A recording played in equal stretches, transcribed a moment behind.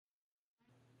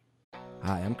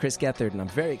Hi, I'm Chris Gethard, and I'm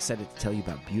very excited to tell you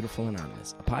about Beautiful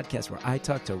Anonymous, a podcast where I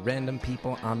talk to random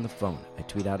people on the phone. I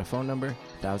tweet out a phone number,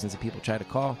 thousands of people try to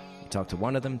call. You talk to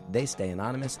one of them, they stay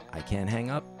anonymous. I can't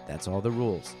hang up. That's all the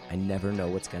rules. I never know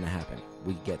what's going to happen.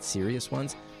 We get serious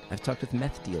ones. I've talked with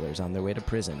meth dealers on their way to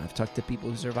prison. I've talked to people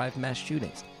who survived mass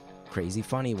shootings. Crazy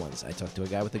funny ones. I talked to a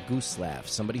guy with a goose laugh,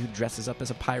 somebody who dresses up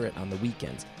as a pirate on the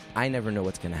weekends. I never know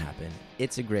what's going to happen.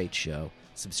 It's a great show.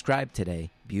 Subscribe today,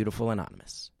 Beautiful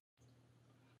Anonymous.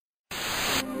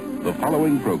 The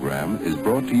following program is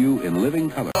brought to you in living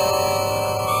color.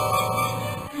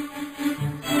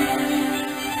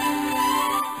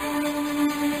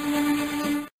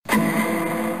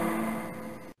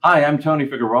 Hi, I'm Tony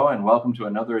Figueroa, and welcome to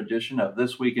another edition of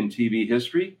This Week in TV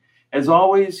History. As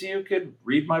always, you could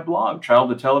read my blog,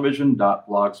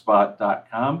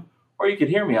 childtotelevision.blogspot.com, or you could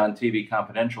hear me on TV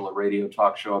Confidential, a radio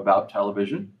talk show about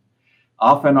television.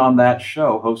 Often on that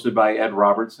show, hosted by Ed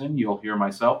Robertson, you'll hear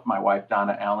myself, my wife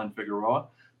Donna Allen Figueroa,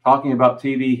 talking about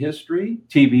TV history,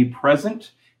 TV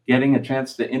present, getting a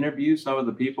chance to interview some of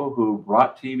the people who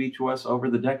brought TV to us over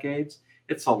the decades.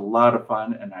 It's a lot of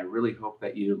fun, and I really hope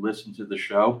that you listen to the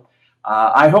show.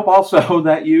 I hope also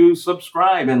that you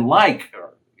subscribe and like.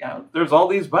 There's all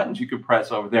these buttons you could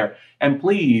press over there. And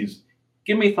please,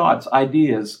 give me thoughts,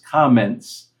 ideas,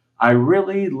 comments. I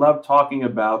really love talking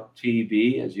about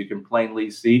TV, as you can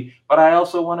plainly see, but I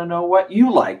also want to know what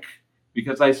you like,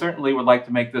 because I certainly would like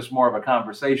to make this more of a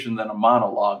conversation than a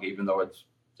monologue, even though it's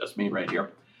just me right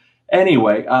here.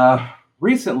 Anyway,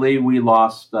 recently we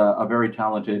lost a very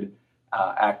talented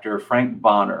actor, Frank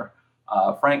Bonner.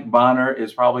 Frank Bonner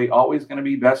is probably always going to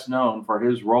be best known for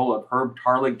his role of Herb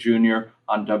Tarlek Jr.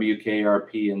 on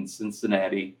WKRP in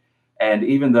Cincinnati. And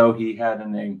even though he had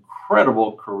an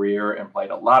incredible career and played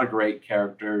a lot of great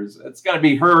characters, it's going to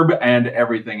be Herb and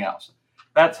everything else.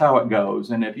 That's how it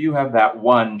goes. And if you have that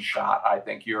one shot, I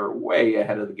think you're way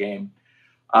ahead of the game.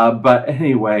 But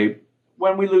anyway,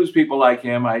 when we lose people like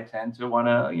him, I tend to want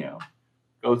to,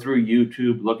 go through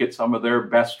YouTube, look at some of their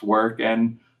best work.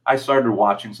 And I started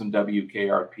watching some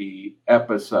WKRP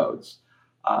episodes.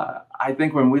 I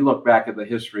think when we look back at the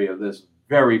history of this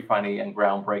very funny and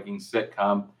groundbreaking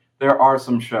sitcom, there are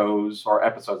some shows or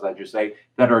episodes, I should say,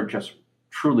 that are just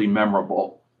truly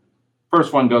memorable.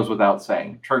 First one goes without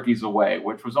saying, Turkeys Away,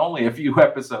 which was only a few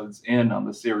episodes in on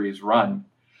the series run.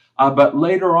 But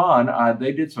later on,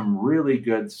 they did some really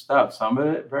good stuff, some of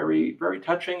it very, very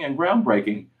touching and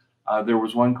groundbreaking. There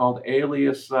was one called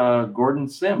Alias Gordon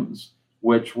Sims,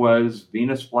 which was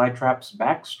Venus Flytrap's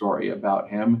backstory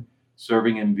about him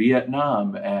serving in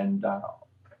Vietnam. And,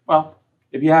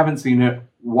 if you haven't seen it,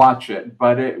 watch it.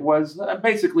 But it was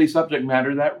basically subject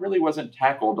matter that really wasn't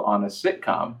tackled on a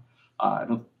sitcom. I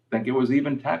don't think it was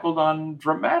even tackled on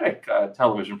dramatic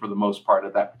television for the most part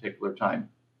at that particular time.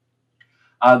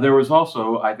 There was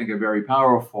also, I think, a very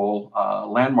powerful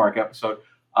landmark episode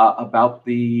about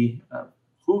the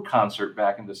Who concert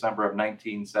back in December of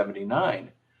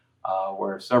 1979,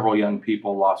 where several young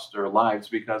people lost their lives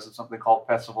because of something called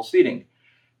festival seating.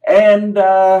 And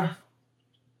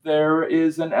there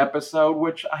is an episode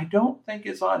which I don't think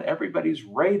is on everybody's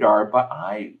radar, but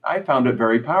I found it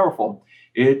very powerful.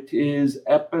 It is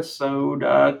it was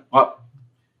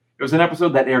an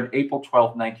episode that aired April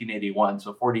 12th, 1981,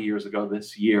 so 40 years ago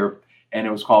this year, and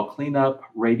it was called Clean Up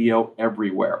Radio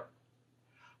Everywhere.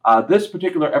 This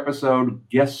particular episode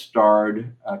guest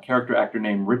starred a character actor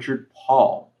named Richard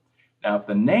Paul. Now, if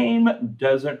the name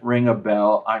doesn't ring a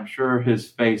bell, I'm sure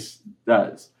his face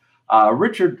does.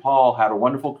 Richard Paul had a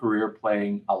wonderful career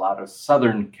playing a lot of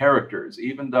Southern characters,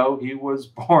 even though he was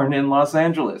born in Los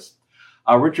Angeles.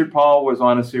 Richard Paul was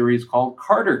on a series called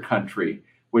Carter Country,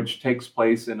 which takes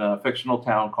place in a fictional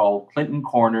town called Clinton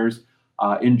Corners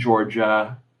in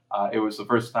Georgia. It was the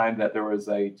first time that there was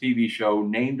a TV show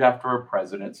named after a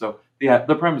president. So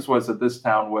the premise was that this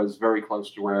town was very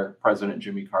close to where President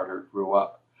Jimmy Carter grew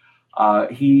up.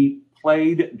 He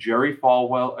played Jerry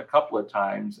Falwell a couple of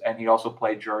times, and he also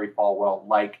played Jerry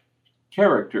Falwell-like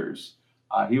characters.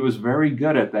 He was very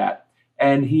good at that.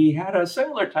 And he had a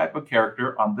similar type of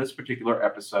character on this particular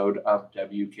episode of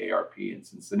WKRP in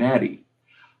Cincinnati.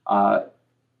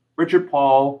 Richard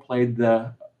Paul played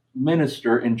the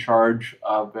minister in charge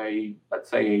of a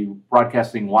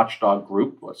broadcasting watchdog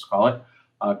group, let's call it,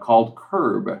 called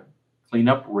CURB, Clean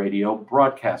Up Radio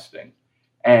Broadcasting.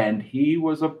 And he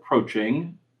was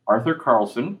approaching Arthur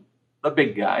Carlson, the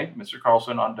big guy, Mr.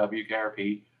 Carlson on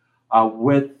WKRP,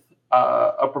 with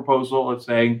a proposal of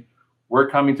saying, we're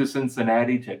coming to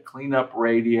Cincinnati to clean up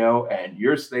radio, and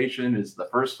your station is the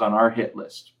first on our hit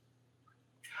list.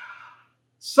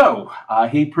 So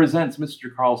he presents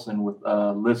Mr. Carlson with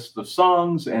a list of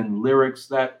songs and lyrics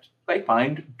that they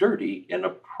find dirty,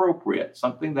 inappropriate,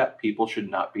 something that people should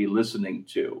not be listening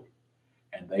to.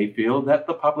 And they feel that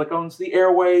the public owns the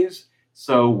airways,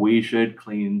 so we should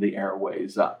clean the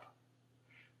airways up.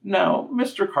 Now,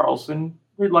 Mr. Carlson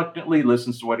reluctantly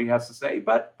listens to what he has to say,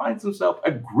 but finds himself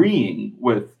agreeing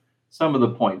with some of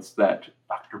the points that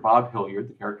Dr. Bob Hilliard,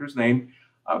 the character's name,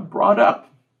 brought up.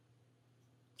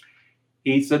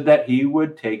 He said that he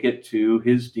would take it to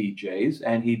his DJs,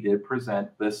 and he did present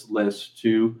this list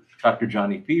to Dr.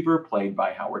 Johnny Fever, played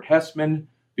by Howard Hessman,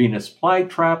 Venus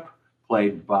Flytrap,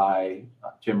 played by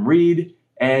Tim Reed,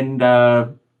 and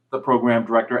the program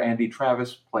director, Andy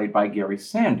Travis, played by Gary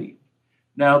Sandy.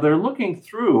 Now, they're looking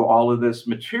through all of this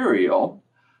material.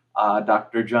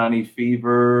 Dr. Johnny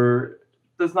Fever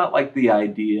does not like the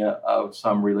idea of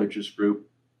some religious group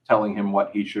telling him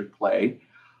what he should play.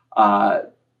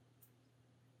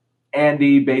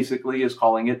 Andy basically is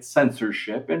calling it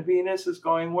censorship, and Venus is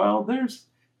going, well, there's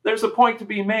a point to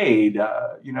be made,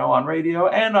 on radio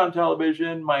and on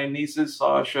television. My nieces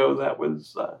saw a show that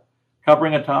was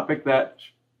covering a topic that,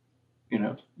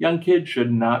 young kids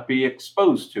should not be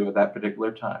exposed to at that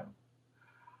particular time.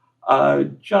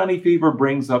 Johnny Fever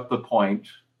brings up the point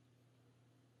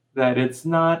that it's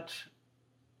not,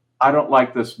 I don't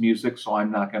like this music, so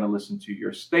I'm not going to listen to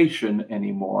your station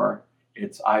anymore.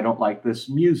 It's, I don't like this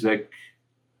music.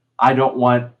 I don't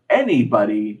want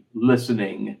anybody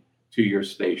listening to your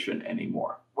station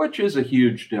anymore, which is a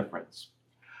huge difference.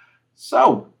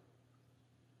 So,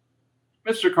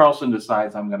 Mr. Carlson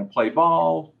decides I'm going to play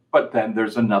ball, but then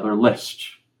there's another list.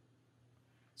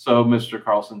 So Mr.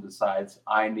 Carlson decides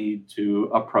I need to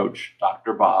approach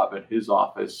Dr. Bob at his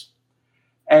office,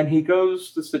 and he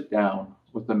goes to sit down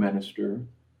with the minister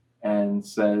and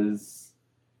says,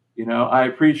 I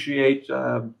appreciate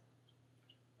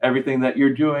everything that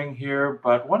you're doing here,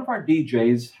 but one of our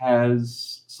DJs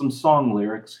has some song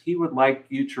lyrics he would like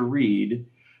you to read,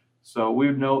 so we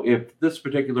would know if this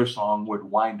particular song would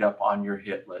wind up on your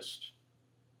hit list.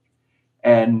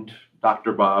 And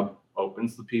Dr. Bob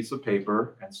opens the piece of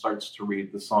paper and starts to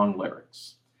read the song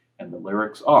lyrics. And the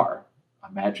lyrics are,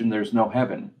 imagine there's no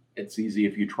heaven. It's easy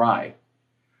if you try.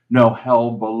 No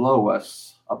hell below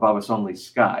us, above us only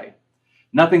sky.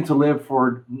 Nothing to live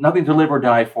or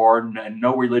die for, and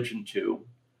no religion too.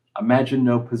 Imagine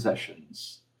no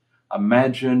possessions.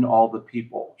 Imagine all the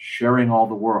people sharing all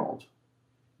the world.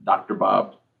 Dr.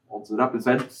 Bob holds it up and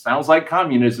said, sounds like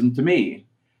communism to me.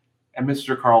 And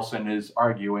Mr. Carlson is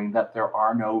arguing that there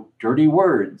are no dirty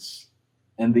words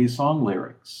in these song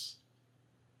lyrics.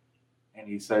 And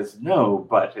he says, no,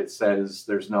 but it says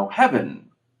there's no heaven.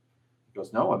 He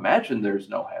goes, no, imagine there's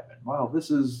no heaven. Well,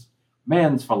 this is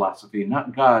man's philosophy,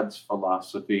 not God's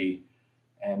philosophy.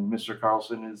 And Mr.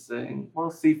 Carlson is saying, well,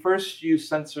 see, first you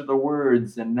censor the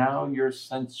words, and now you're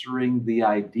censoring the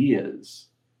ideas.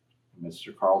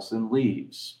 Mr. Carlson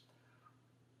leaves.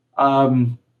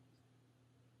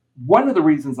 One of the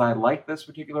reasons I like this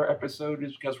particular episode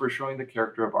is because we're showing the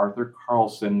character of Arthur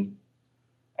Carlson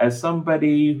as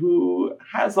somebody who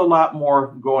has a lot more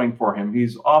going for him.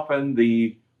 He's often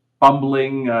the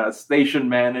bumbling station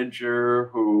manager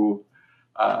who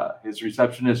his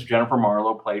receptionist, Jennifer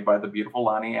Marlowe, played by the beautiful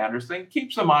Lonnie Anderson,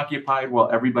 keeps him occupied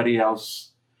while everybody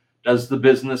else does the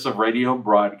business of radio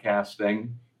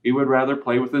broadcasting. He would rather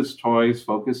play with his toys,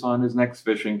 focus on his next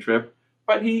fishing trip,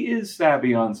 but he is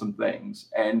savvy on some things,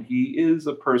 and he is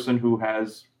a person who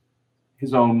has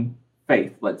his own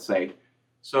faith, let's say.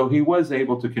 So he was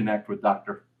able to connect with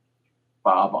Dr.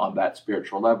 Bob on that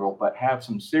spiritual level, but have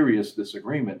some serious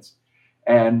disagreements.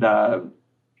 And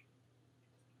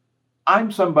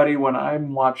I'm somebody, when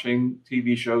I'm watching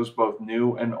TV shows, both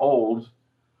new and old,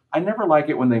 I never like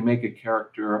it when they make a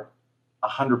character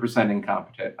 100%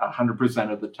 incompetent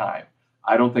 100% of the time.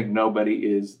 I don't think nobody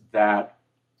is that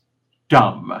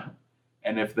dumb.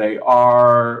 And if they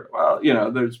are, well,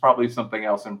 there's probably something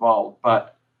else involved.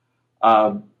 But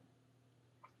to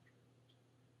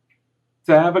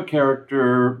have a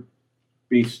character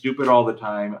be stupid all the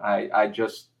time, I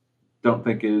just don't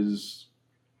think is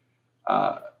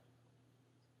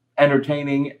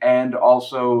entertaining, and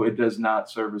also it does not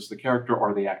service the character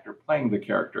or the actor playing the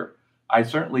character. I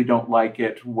certainly don't like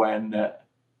it when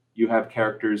you have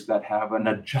characters that have an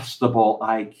adjustable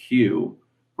IQ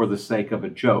for the sake of a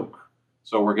joke.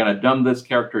 So we're going to dumb this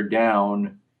character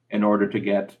down in order to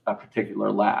get a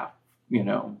particular laugh.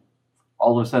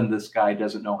 All of a sudden this guy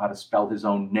doesn't know how to spell his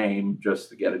own name just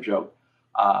to get a joke.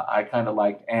 I kind of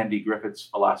like Andy Griffith's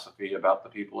philosophy about the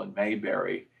people in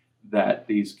Mayberry, that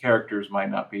these characters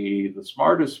might not be the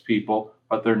smartest people,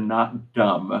 but they're not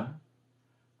dumb.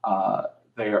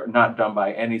 They are not done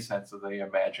by any sense of the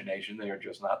imagination. They are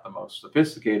just not the most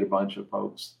sophisticated bunch of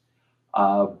folks.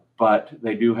 But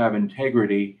they do have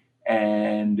integrity.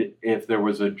 And if there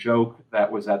was a joke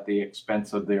that was at the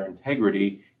expense of their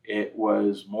integrity, it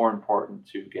was more important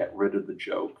to get rid of the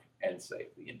joke and save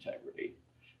the integrity.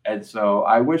 And so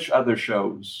I wish other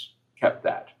shows kept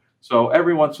that. So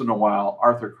every once in a while,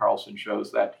 Arthur Carlson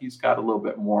shows that he's got a little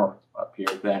bit more up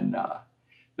here than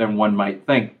one might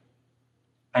think.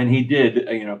 And he did,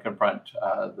 confront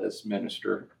this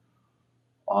minister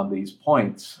on these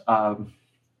points.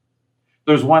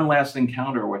 There's one last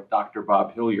encounter with Dr.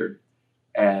 Bob Hilliard,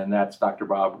 and that's Dr.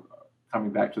 Bob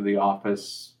coming back to the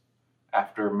office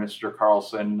after Mr.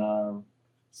 Carlson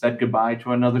said goodbye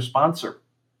to another sponsor.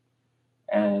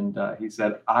 And he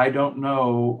said, I don't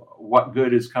know what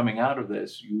good is coming out of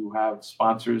this. You have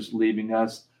sponsors leaving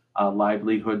us,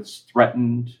 livelihoods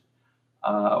threatened.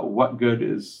 What good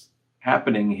is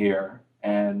happening here?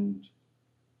 And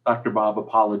Dr. Bob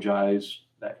apologized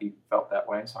that he felt that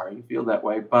way. Sorry you feel that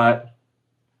way. But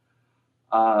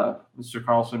Mr.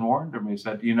 Carlson warned him. He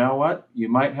said, you know what? You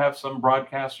might have some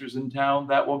broadcasters in town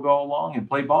that will go along and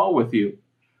play ball with you,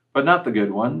 but not the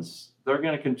good ones. They're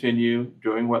going to continue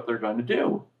doing what they're going to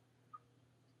do.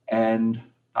 And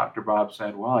Dr. Bob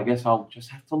said, well, I guess I'll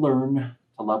just have to learn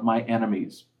to love my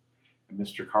enemies. And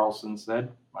Mr. Carlson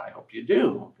said, I hope you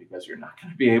do, because you're not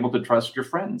going to be able to trust your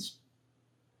friends.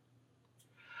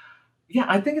 Yeah,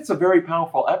 I think it's a very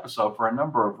powerful episode for a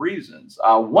number of reasons.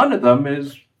 One of them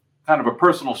is kind of a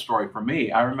personal story for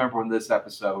me. I remember when this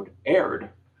episode aired,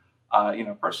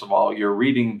 first of all, you're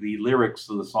reading the lyrics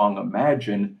of the song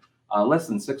Imagine less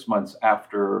than 6 months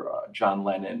after John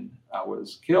Lennon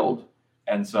was killed.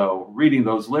 And so reading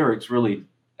those lyrics really,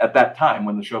 at that time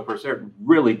when the show first aired,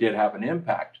 really did have an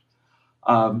impact.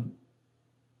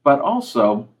 But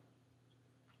also,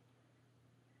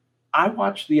 I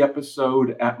watched the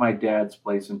episode at my dad's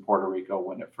place in Puerto Rico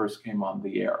when it first came on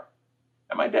the air.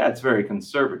 And my dad's very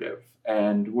conservative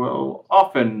and will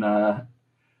often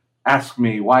ask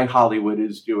me why Hollywood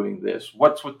is doing this.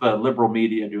 What's with the liberal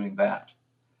media doing that?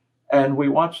 And we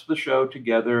watched the show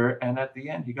together. And at the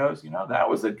end, he goes, that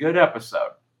was a good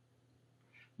episode.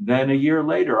 Then a year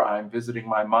later, I'm visiting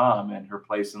my mom in her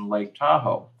place in Lake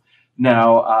Tahoe.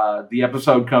 Now, the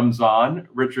episode comes on.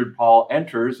 Richard Paul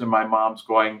enters and my mom's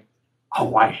going,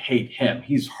 oh, I hate him.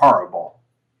 He's horrible.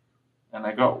 And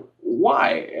I go,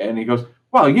 why? And he goes,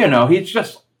 well, he's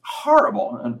just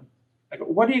horrible. And I go,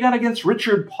 what do you got against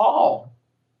Richard Paul?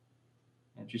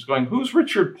 And she's going, who's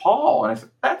Richard Paul? And I said,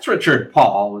 that's Richard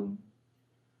Paul. And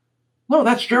no,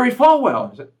 that's Jerry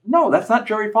Falwell. I said, no, that's not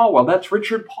Jerry Falwell. That's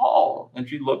Richard Paul. And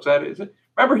she looks at it and said,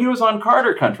 remember, he was on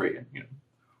Carter Country. And,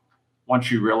 once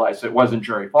she realized it wasn't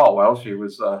Jerry Falwell, she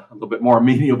was a little bit more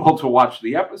amenable to watch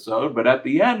the episode. But at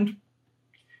the end,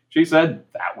 she said,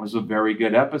 that was a very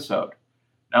good episode.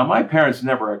 Now, my parents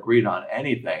never agreed on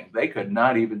anything. They could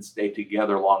not even stay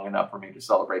together long enough for me to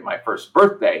celebrate my first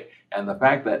birthday. And the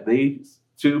fact that these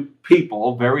two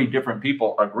people, very different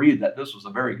people, agreed that this was a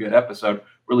very good episode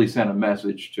really sent a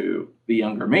message to the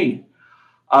younger me.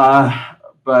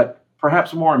 But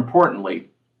perhaps more importantly,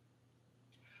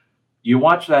 you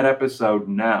watch that episode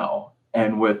now,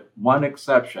 and with one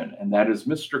exception, and that is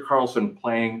Mr. Carlson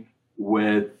playing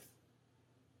with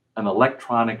an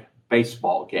electronic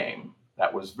baseball game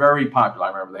that was very popular. I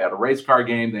remember they had a race car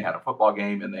game, they had a football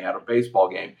game, and they had a baseball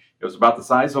game. It was about the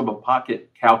size of a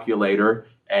pocket calculator,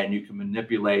 and you can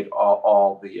manipulate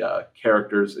all the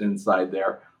characters inside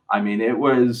there. I mean, it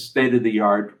was state of the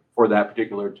art for that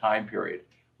particular time period.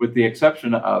 With the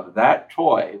exception of that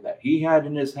toy that he had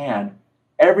in his hand,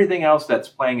 everything else that's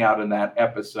playing out in that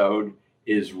episode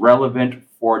is relevant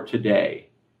for today.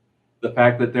 The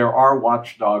fact that there are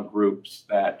watchdog groups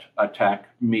that attack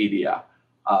media.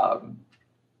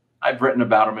 I've written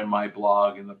about them in my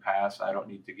blog in the past. I don't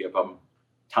need to give them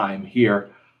time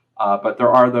here. But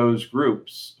there are those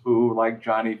groups who, like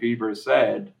Johnny Fever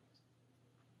said,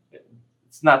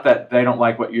 it's not that they don't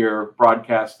like what you're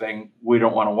broadcasting, we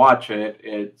don't want to watch it.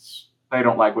 It's they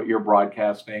don't like what you're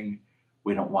broadcasting,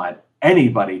 we don't want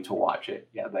anybody to watch it.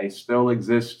 Yeah, they still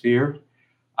exist here.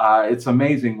 It's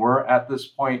amazing. We're at this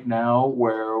point now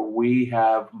where we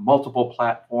have multiple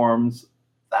platforms,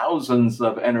 thousands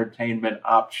of entertainment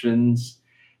options,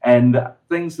 and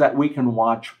things that we can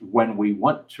watch when we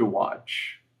want to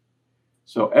watch.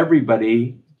 So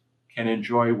everybody can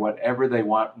enjoy whatever they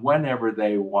want, whenever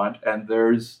they want, and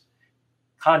there's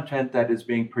content that is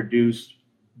being produced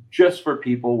just for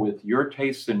people with your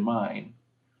tastes in mind.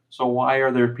 So why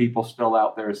are there people still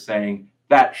out there saying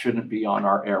that shouldn't be on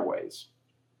our airways?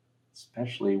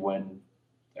 Especially when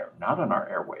they're not on our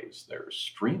airways. They're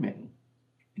streaming,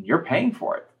 and you're paying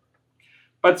for it.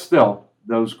 But still,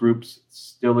 those groups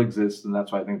still exist, and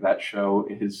that's why I think that show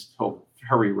is still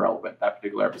very relevant. That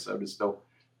particular episode is still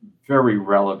very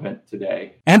relevant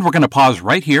today. And we're going to pause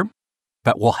right here,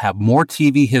 but we'll have more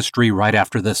TV history right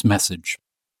after this message.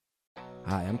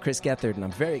 Hi, I'm Chris Gethard, and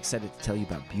I'm very excited to tell you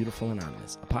about Beautiful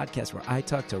Anonymous, a podcast where I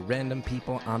talk to random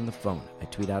people on the phone. I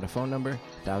tweet out a phone number,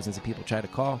 thousands of people try to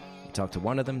call. You talk to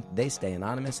one of them, they stay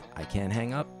anonymous. I can't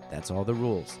hang up. That's all the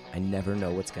rules. I never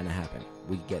know what's going to happen.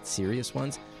 We get serious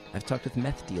ones. I've talked with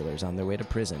meth dealers on their way to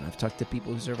prison. I've talked to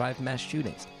people who survived mass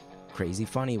shootings. Crazy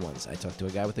funny ones. I talked to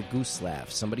a guy with a goose laugh,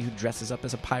 somebody who dresses up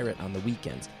as a pirate on the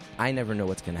weekends. I never know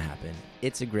what's going to happen.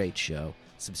 It's a great show.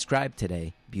 Subscribe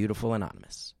today, Beautiful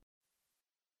Anonymous.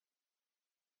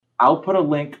 I'll put a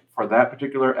link for that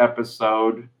particular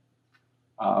episode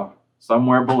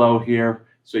somewhere below here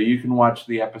so you can watch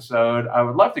the episode. I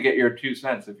would love to get your 2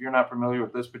 cents. If you're not familiar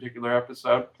with this particular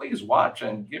episode, please watch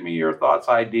and give me your thoughts,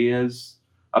 ideas,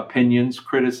 opinions,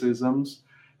 criticisms.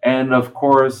 And of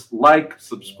course, like,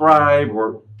 subscribe,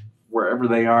 or wherever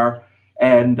they are.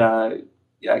 And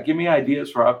give me ideas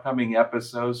for upcoming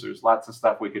episodes. There's lots of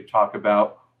stuff we could talk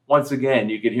about. Once again,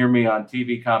 you could hear me on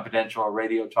TV Confidential, a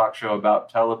radio talk show about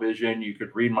television. You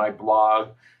could read my blog,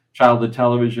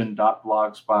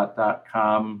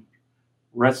 childhoodtelevision.blogspot.com.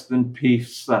 Rest in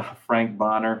peace, Frank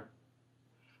Bonner.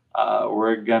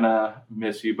 We're going to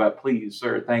miss you, but please,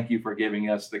 sir, thank you for giving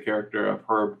us the character of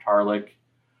Herb Tarlick.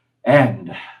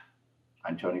 And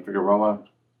I'm Tony Figueroa.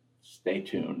 Stay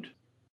tuned.